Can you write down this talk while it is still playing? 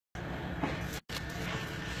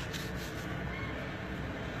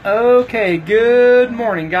Okay, good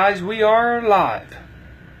morning, guys. We are live.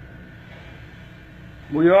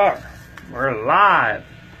 We're live.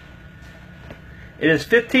 It is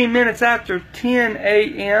 15 minutes after 10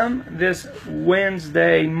 a.m. this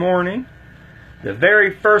Wednesday morning, the very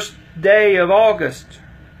first day of August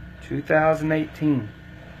 2018.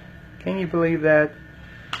 Can you believe that?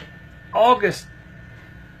 August.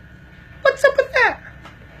 What's up with that?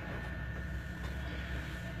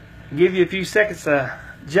 Give you a few seconds to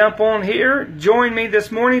jump on here. Join me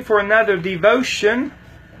this morning for another devotion.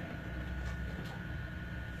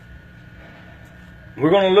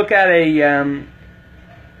 We're going to look at a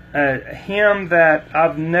hymn that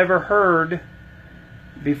I've never heard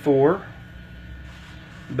before,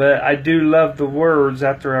 but I do love the words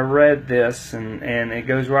after I read this, and it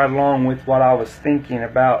goes right along with what I was thinking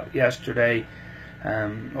about yesterday,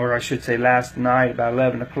 or I should say last night. About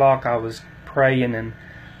 11 o'clock I was praying and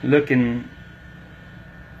looking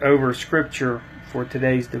over scripture for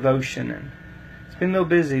today's devotion, and it's been a little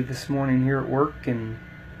busy this morning here at work, and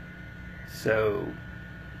so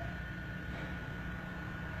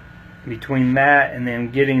between that and then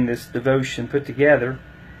getting this devotion put together,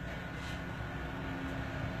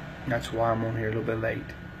 that's why I'm on here a little bit late.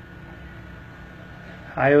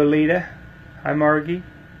 Hi Olita, hi Margie,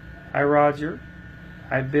 hi Roger,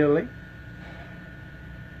 hi Billy,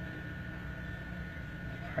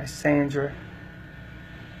 hi Sandra,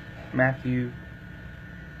 Matthew.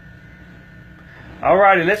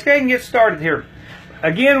 Alrighty, let's go ahead and get started here.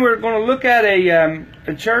 Again, we're going to look at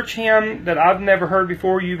a church hymn that I've never heard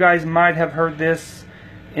before. You guys might have heard this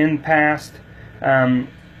in past. And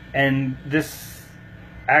this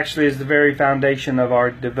actually is the very foundation of our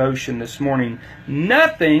devotion this morning.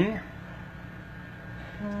 Nothing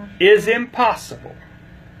is impossible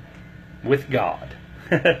with God.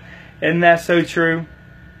 Isn't that so true?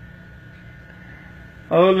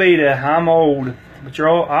 Oh, Lita, I'm old, but you're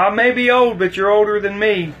old. I may be old, but you're older than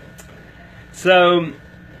me. So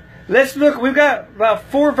let's look. We've got about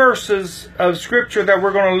 4 verses of scripture that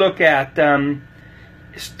we're going to look at,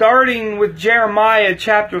 starting with Jeremiah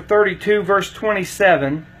chapter 32, verse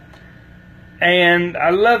 27. And I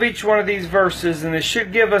love each one of these verses, and it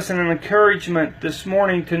should give us an encouragement this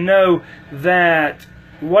morning to know that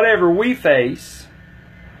whatever we face,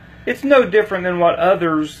 it's no different than what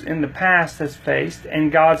others in the past has faced,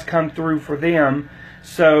 and God's come through for them.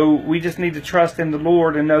 So we just need to trust in the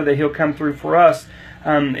Lord and know that He'll come through for us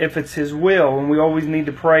if it's His will. And we always need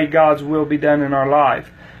to pray God's will be done in our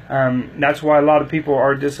life. That's why a lot of people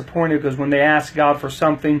are disappointed, because when they ask God for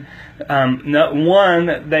something,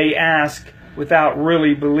 they ask without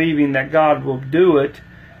really believing that God will do it.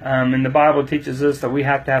 And the Bible teaches us that we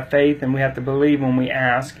have to have faith and we have to believe when we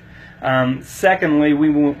ask. Secondly,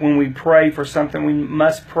 when we pray for something, we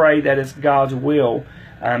must pray that it's God's will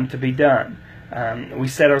to be done. We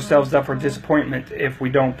set ourselves up for disappointment if we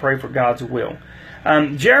don't pray for God's will.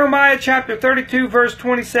 Jeremiah chapter 32, verse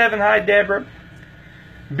 27. Hi, Deborah.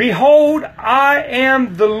 Behold, I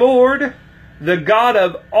am the Lord, the God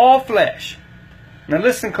of all flesh. Now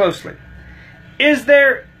listen closely. Is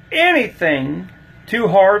there anything too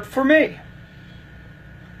hard for me?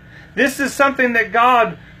 This is something that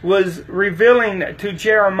God was revealing to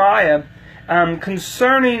Jeremiah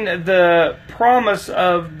concerning the promise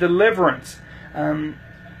of deliverance.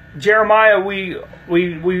 Jeremiah, we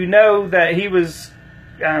know that he was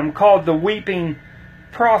called the weeping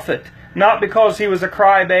prophet, not because he was a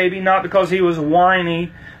crybaby, not because he was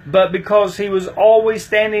whiny, but because he was always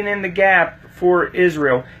standing in the gap for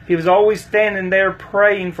Israel. He was always standing there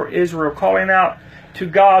praying for Israel, calling out to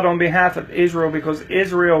God on behalf of Israel, because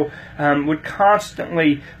Israel would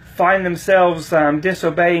constantly find themselves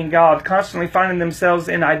disobeying God, constantly finding themselves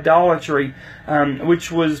in idolatry, which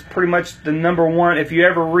was pretty much the number one. If you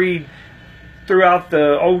ever read throughout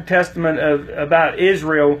the Old Testament about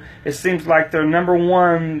Israel, it seems like their number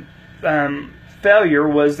one failure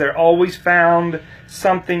was they always found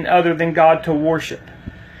something other than God to worship.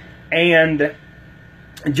 And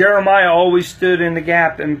Jeremiah always stood in the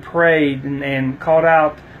gap and prayed and called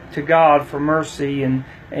out to God for mercy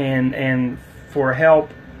and for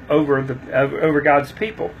help over God's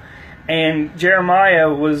people. And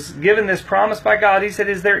Jeremiah was given this promise by God. He said,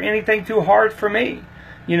 is there anything too hard for me?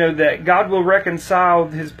 You know, that God will reconcile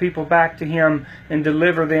His people back to Him and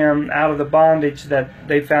deliver them out of the bondage that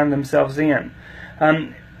they found themselves in.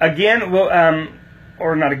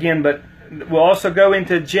 We'll also go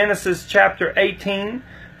into Genesis chapter 18,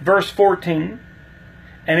 verse 14.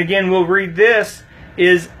 And again, we'll read this.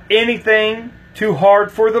 Is anything too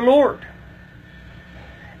hard for the Lord?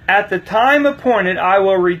 At the time appointed I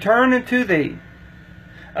will return unto thee,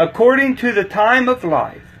 according to the time of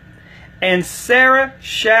life, and Sarah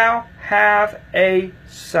shall have a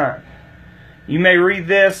son. You may read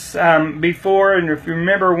this before, and if you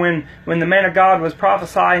remember when the man of God was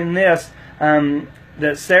prophesying this,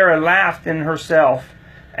 that Sarah laughed in herself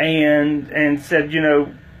and said,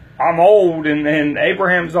 I'm old and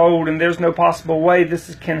Abraham's old and there's no possible way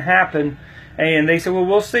this can happen. And they said, well,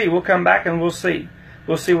 we'll see. We'll come back and we'll see.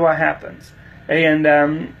 We'll see what happens.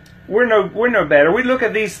 And we're no better. We look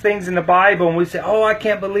at these things in the Bible and we say, oh, I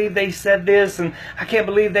can't believe they said this, and I can't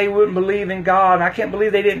believe they wouldn't believe in God, and I can't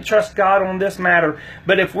believe they didn't trust God on this matter.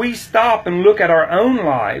 But if we stop and look at our own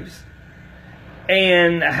lives,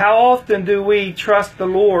 and how often do we trust the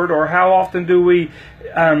Lord, or how often do we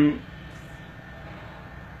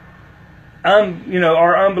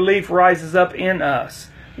our unbelief rises up in us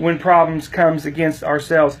when problems comes against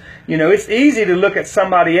ourselves. It's easy to look at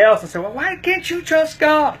somebody else and say, well, why can't you trust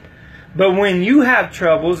God? But when you have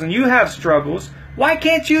troubles and you have struggles, why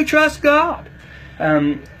can't you trust God?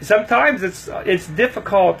 Sometimes it's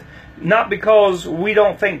difficult, not because we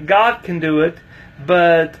don't think God can do it,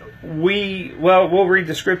 but we'll read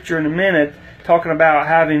the scripture in a minute, talking about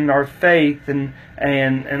having our faith and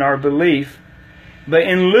our belief. But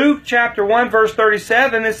in Luke chapter 1 verse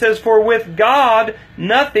 37 it says, for with God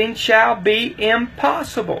nothing shall be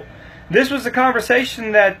impossible. This was a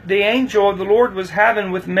conversation that the angel of the Lord was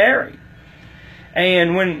having with Mary.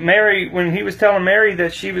 And when he was telling Mary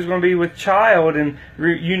that she was going to be with child, and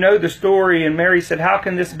you know the story, and Mary said, how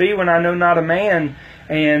can this be when I know not a man?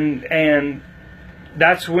 And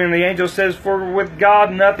that's when the angel says, for with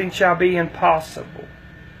God nothing shall be impossible.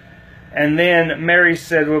 And then Mary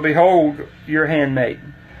said, well, behold, your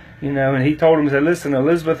handmaiden. And he told him, said, listen,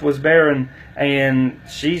 Elizabeth was barren, and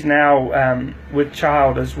she's now with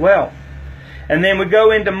child as well. And then we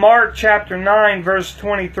go into Mark chapter 9, verse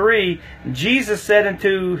 23. Jesus said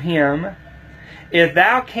unto him, if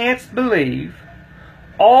thou canst believe,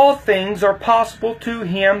 all things are possible to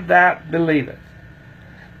him that believeth.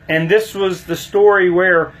 And this was the story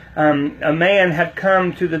where a man had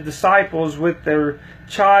come to the disciples with their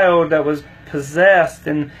child that was possessed,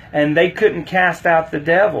 and they couldn't cast out the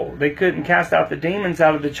devil. They couldn't cast out the demons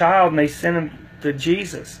out of the child, and they sent him to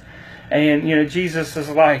Jesus. And, Jesus is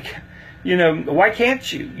like, why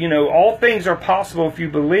can't you? All things are possible if you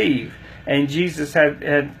believe. And Jesus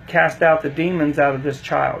had cast out the demons out of this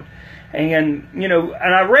child. And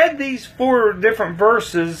I read these 4 different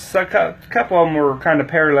verses. A couple of them were kind of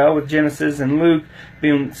parallel with Genesis and Luke,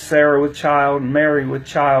 being Sarah with child and Mary with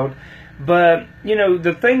child. But,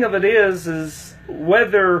 the thing of it is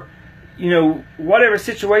whether, whatever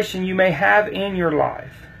situation you may have in your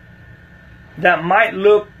life that might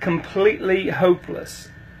look completely hopeless,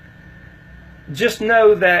 just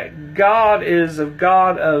know that God is a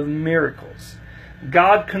God of miracles.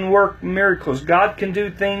 God can work miracles. God can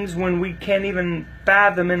do things when we can't even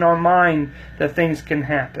fathom in our mind that things can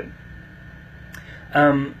happen.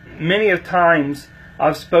 Many of times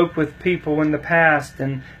I've spoke with people in the past,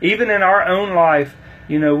 and even in our own life,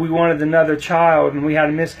 we wanted another child, and we had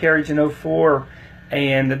a miscarriage in 2004,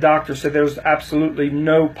 and the doctor said there was absolutely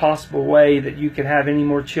no possible way that you could have any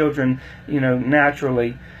more children,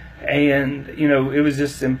 naturally. And, it was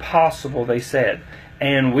just impossible, they said.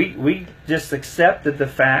 And we just accepted the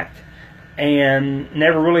fact and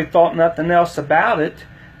never really thought nothing else about it.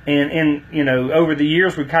 And over the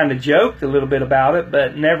years we kind of joked a little bit about it,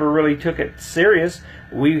 but never really took it serious.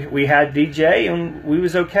 We had DJ, and we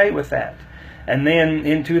was okay with that. And then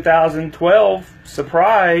in 2012,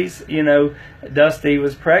 surprise, Dusty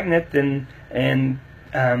was pregnant,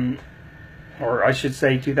 or I should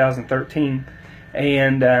say 2013.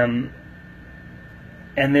 And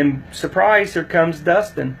then, surprise, here comes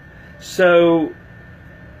Dustin. So,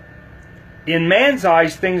 in man's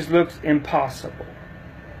eyes, things look impossible.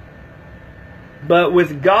 But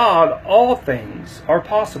with God, all things are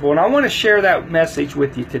possible. And I want to share that message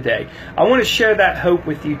with you today. I want to share that hope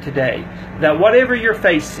with you today. That whatever you're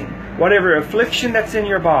facing, whatever affliction that's in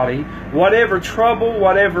your body, whatever trouble,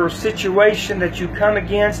 whatever situation that you come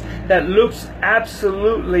against that looks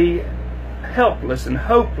absolutely helpless and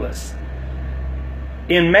hopeless,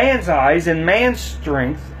 in man's eyes, in man's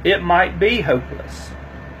strength, it might be hopeless.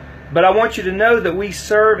 But I want you to know that we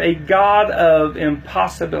serve a God of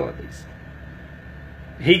impossibilities.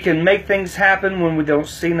 He can make things happen when we don't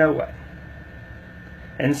see no way.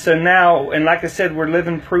 And so now, and like I said, we're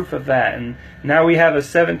living proof of that. And now we have a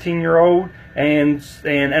 17-year-old and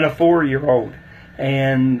a 4-year-old.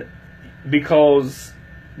 And because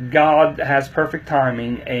God has perfect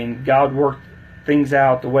timing and God worked things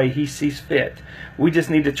out the way He sees fit, we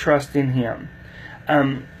just need to trust in Him.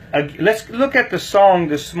 Let's look at the song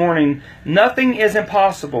this morning. Nothing is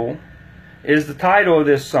impossible is the title of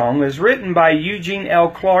this song. It was written by Eugene L.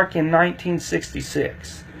 Clark in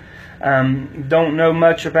 1966. Don't know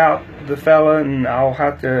much about the fella, and I'll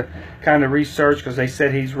have to kind of research because they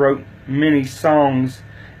said he's wrote many songs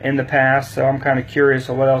in the past, so I'm kind of curious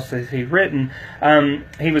of what else has he written.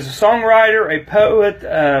 He was a songwriter, a poet,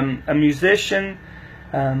 a musician,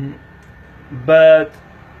 but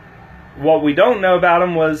what we don't know about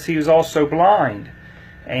him was he was also blind.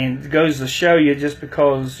 And it goes to show you, just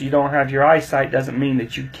because you don't have your eyesight doesn't mean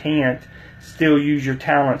that you can't still use your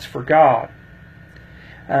talents for God.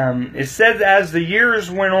 It said as the years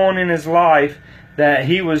went on in his life that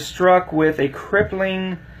he was struck with a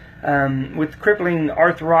crippling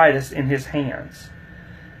arthritis in his hands.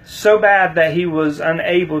 So bad that he was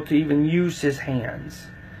unable to even use his hands.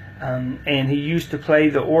 And he used to play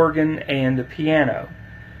the organ and the piano.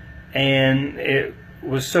 And it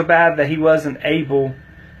was so bad that he wasn't able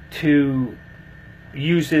to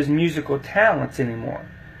use his musical talents anymore.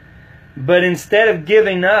 But instead of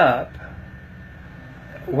giving up,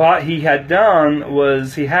 what he had done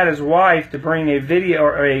was he had his wife to bring a video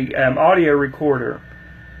or a audio recorder,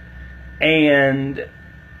 and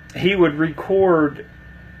he would record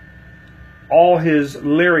all his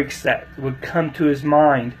lyrics that would come to his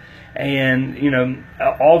mind, and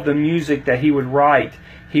all the music that he would write,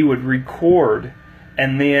 he would record,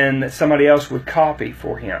 and then somebody else would copy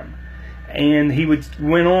for him. And he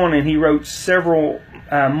went on and he wrote several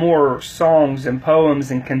more songs and poems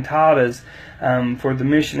and cantatas for the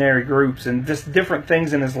missionary groups and just different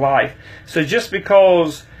things in his life. So just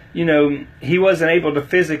because he wasn't able to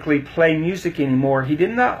physically play music anymore, he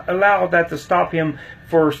did not allow that to stop him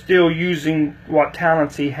for still using what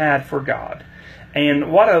talents he had for God.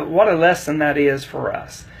 And what a lesson that is for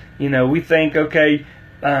us. We think, okay,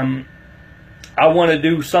 I want to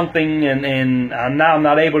do something, and now I'm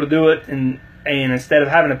not able to do it, and instead of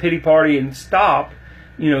having a pity party and stop,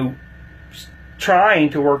 trying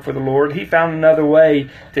to work for the Lord, he found another way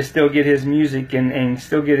to still get his music and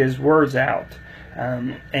still get his words out.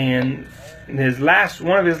 And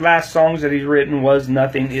one of his last songs that he's written was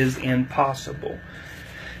 "Nothing Is Impossible."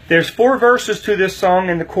 There's 4 verses to this song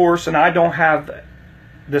in the chorus, and I don't have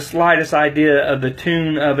the slightest idea of the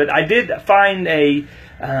tune of it. I did find a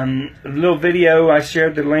little video. I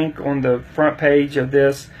shared the link on the front page of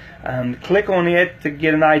this. Click on it to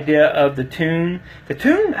get an idea of the tune. The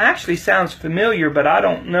tune actually sounds familiar, but I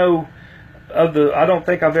don't know I don't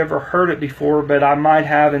think I've ever heard it before, but I might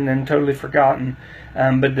have and then totally forgotten.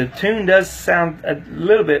 But the tune does sound a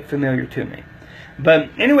little bit familiar to me. But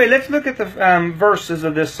anyway, let's look at the verses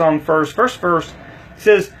of this song first. First verse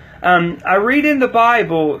says, I read in the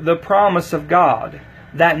Bible the promise of God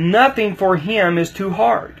that nothing for Him is too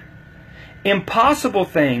hard. Impossible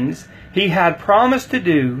things He had promised to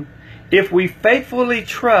do if we faithfully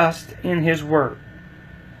trust in His Word.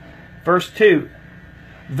 Verse 2,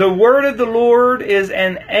 the word of the Lord is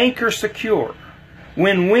an anchor secure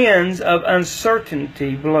when winds of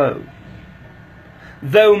uncertainty blow.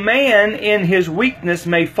 Though man in his weakness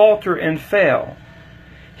may falter and fail,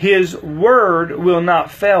 His Word will not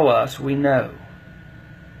fail us, we know.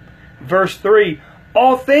 Verse 3,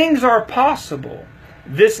 all things are possible.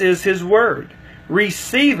 This is His Word.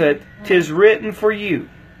 Receive it, 'tis written for you.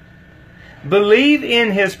 Believe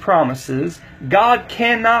in His promises. God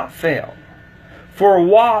cannot fail. For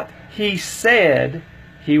what He said,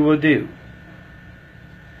 He will do.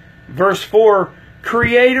 Verse 4,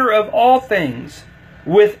 Creator of all things,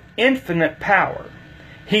 with infinite power,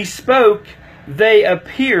 He spoke, they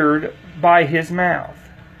appeared by His mouth.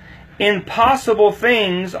 Impossible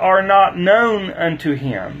things are not known unto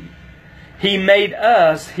Him. He made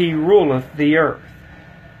us, He ruleth the earth.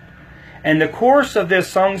 And the chorus of this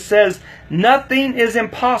song says, nothing is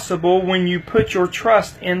impossible when you put your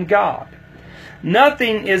trust in God.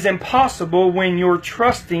 Nothing is impossible when you're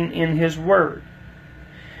trusting in His Word.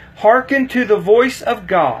 Hearken to the voice of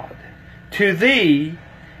God. To Thee,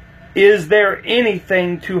 is there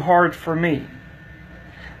anything too hard for me?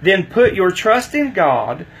 Then put your trust in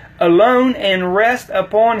God alone and rest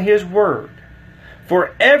upon His Word.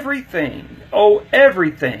 For everything,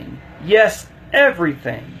 everything, yes,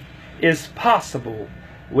 everything is possible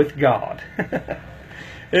with God.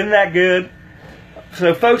 Isn't that good?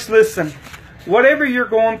 So folks, listen. Whatever you're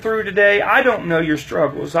going through today, I don't know your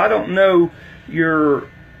struggles. I don't know your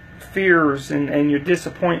fears and your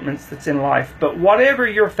disappointments that's in life. But whatever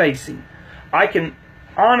you're facing, I can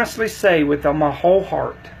honestly say with my whole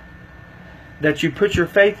heart that you put your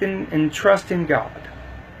faith in and trust in God.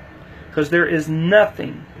 Because there is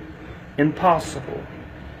nothing impossible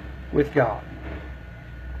with God.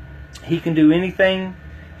 He can do anything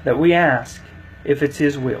that we ask if it's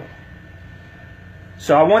His will.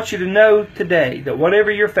 So I want you to know today that whatever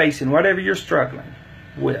you're facing, whatever you're struggling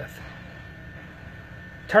with,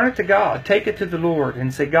 turn it to God. Take it to the Lord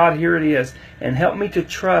and say, God, here it is. And help me to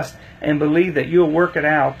trust and believe that you'll work it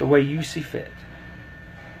out the way you see fit.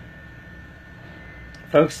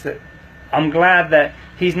 Folks, I'm glad that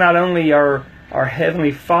He's not only our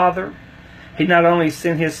Heavenly Father, He not only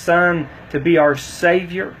sent His Son to be our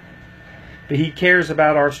Savior, but He cares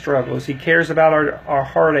about our struggles. He cares about our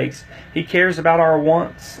heartaches. He cares about our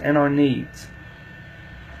wants and our needs.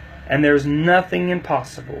 And there's nothing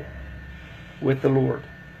impossible with the Lord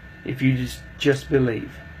if you just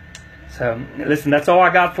believe. So, listen, that's all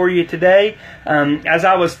I got for you today. As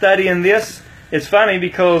I was studying this, it's funny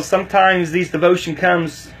because sometimes these devotion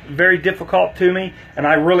comes very difficult to me, and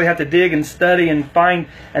I really have to dig and study and find,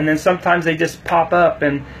 and then sometimes they just pop up.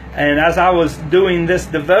 And as I was doing this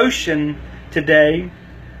devotion today,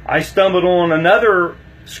 I stumbled on another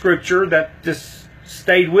scripture that just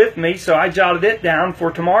stayed with me, so I jotted it down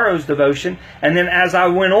for tomorrow's devotion. And then as I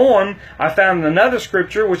went on, I found another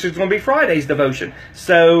scripture, which is going to be Friday's devotion.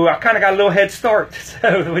 So I kind of got a little head start,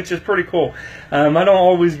 which is pretty cool. I don't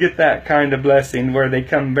always get that kind of blessing where they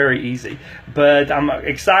come very easy. But I'm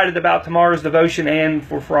excited about tomorrow's devotion and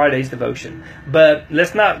for Friday's devotion. But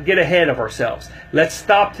let's not get ahead of ourselves. Let's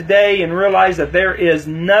stop today and realize that there is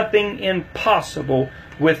nothing impossible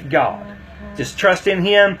with God. Just trust in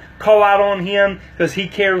Him, call out on Him, because He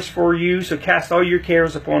cares for you. So cast all your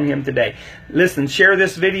cares upon Him today. Listen, share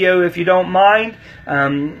this video if you don't mind.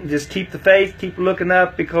 Just keep the faith, keep looking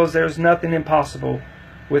up, because there's nothing impossible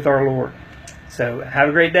with our Lord. So have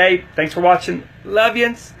a great day. Thanks for watching. Love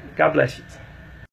yous. God bless you.